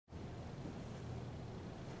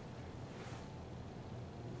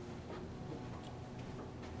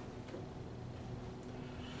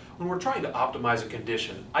When we're trying to optimize a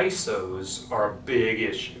condition, ISOs are a big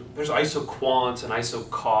issue. There's isoquants and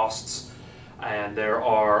isocosts, and there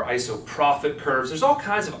are ISO profit curves. There's all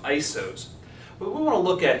kinds of ISOs. What we want to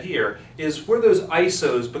look at here is where those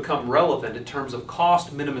ISOs become relevant in terms of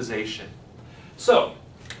cost minimization. So,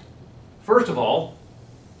 first of all,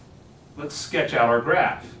 let's sketch out our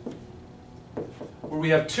graph where we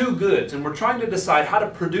have two goods, and we're trying to decide how to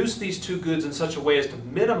produce these two goods in such a way as to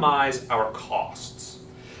minimize our costs.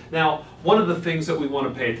 Now, one of the things that we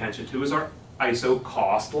want to pay attention to is our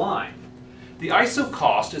isocost line. The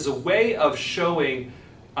isocost is a way of showing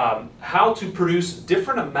how to produce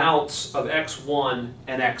different amounts of x1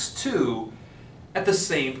 and x2 at the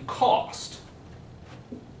same cost.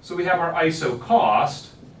 So we have our isocost,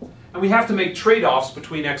 and we have to make trade-offs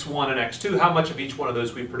between x1 and x2, how much of each one of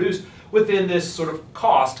those we produce within this sort of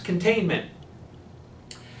cost containment.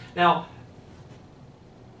 Now,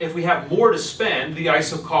 if we have more to spend, the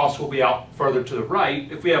isocost will be out further to the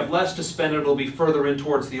right. If we have less to spend, it'll be further in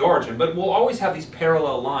towards the origin. But we'll always have these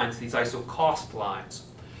parallel lines, these isocost lines.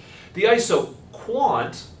 The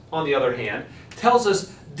isoquant, on the other hand, tells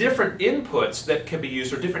us different inputs that can be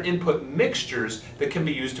used, or different input mixtures that can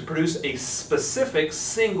be used to produce a specific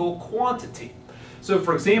single quantity. So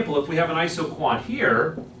for example, if we have an isoquant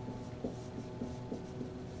here,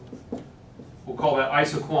 we'll call that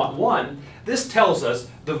isoquant 1. This tells us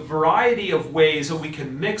the variety of ways that we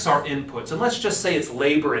can mix our inputs. And let's just say it's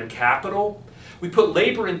labor and capital. We put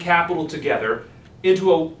labor and capital together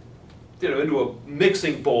into a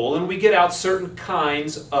mixing bowl, and we get out certain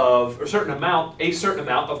kinds of, or a certain amount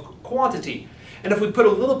of quantity. And if we put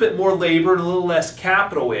a little bit more labor and a little less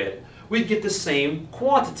capital in, we'd get the same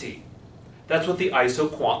quantity. That's what the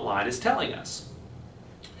isoquant line is telling us.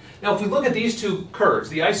 Now, if we look at these two curves,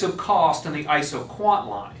 the isocost and the isoquant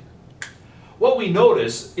line, what we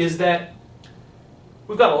notice is that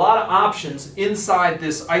we've got a lot of options inside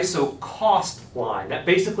this isocost line. That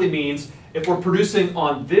basically means if we're producing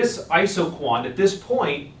on this isoquant at this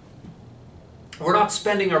point, we're not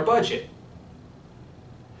spending our budget.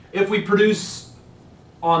 If we produce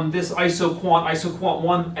on this isoquant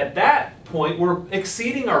 1 at that point, we're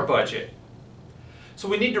exceeding our budget. So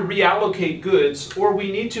we need to reallocate goods, or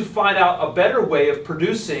we need to find out a better way of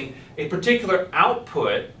producing a particular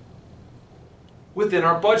output within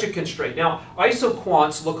our budget constraint. Now,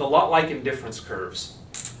 isoquants look a lot like indifference curves,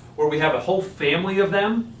 where we have a whole family of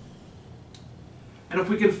them. And if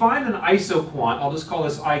we can find an isoquant, I'll just call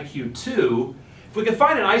this IQ2, if we can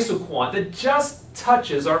find an isoquant that just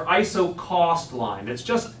touches our isocost line, it's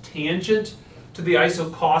just tangent to the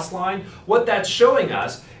isocost line, what that's showing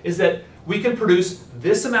us is that we can produce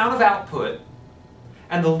this amount of output,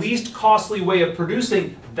 and the least costly way of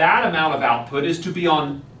producing that amount of output is to be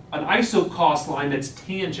on an isocost line that's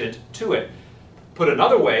tangent to it. Put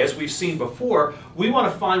another way, as we've seen before, we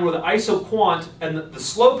want to find where the isoquant and the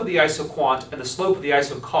slope of the isoquant and the slope of the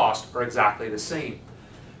isocost are exactly the same.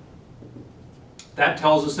 That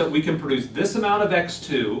tells us that we can produce this amount of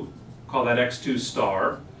x2, call that x2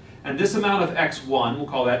 star, and this amount of x1, we'll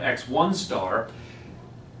call that x1 star.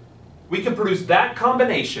 We can produce that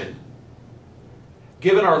combination,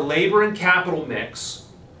 given our labor and capital mix,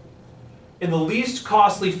 in the least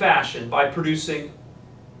costly fashion by producing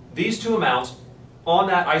these two amounts on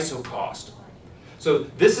that isocost. So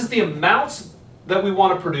this is the amounts that we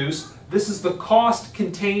want to produce. This is the cost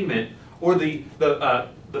containment, or the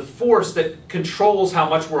force that controls how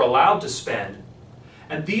much we're allowed to spend.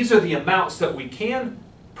 And these are the amounts that we can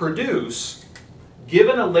produce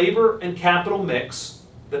given a labor and capital mix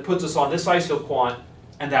that puts us on this isoquant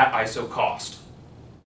and that isocost.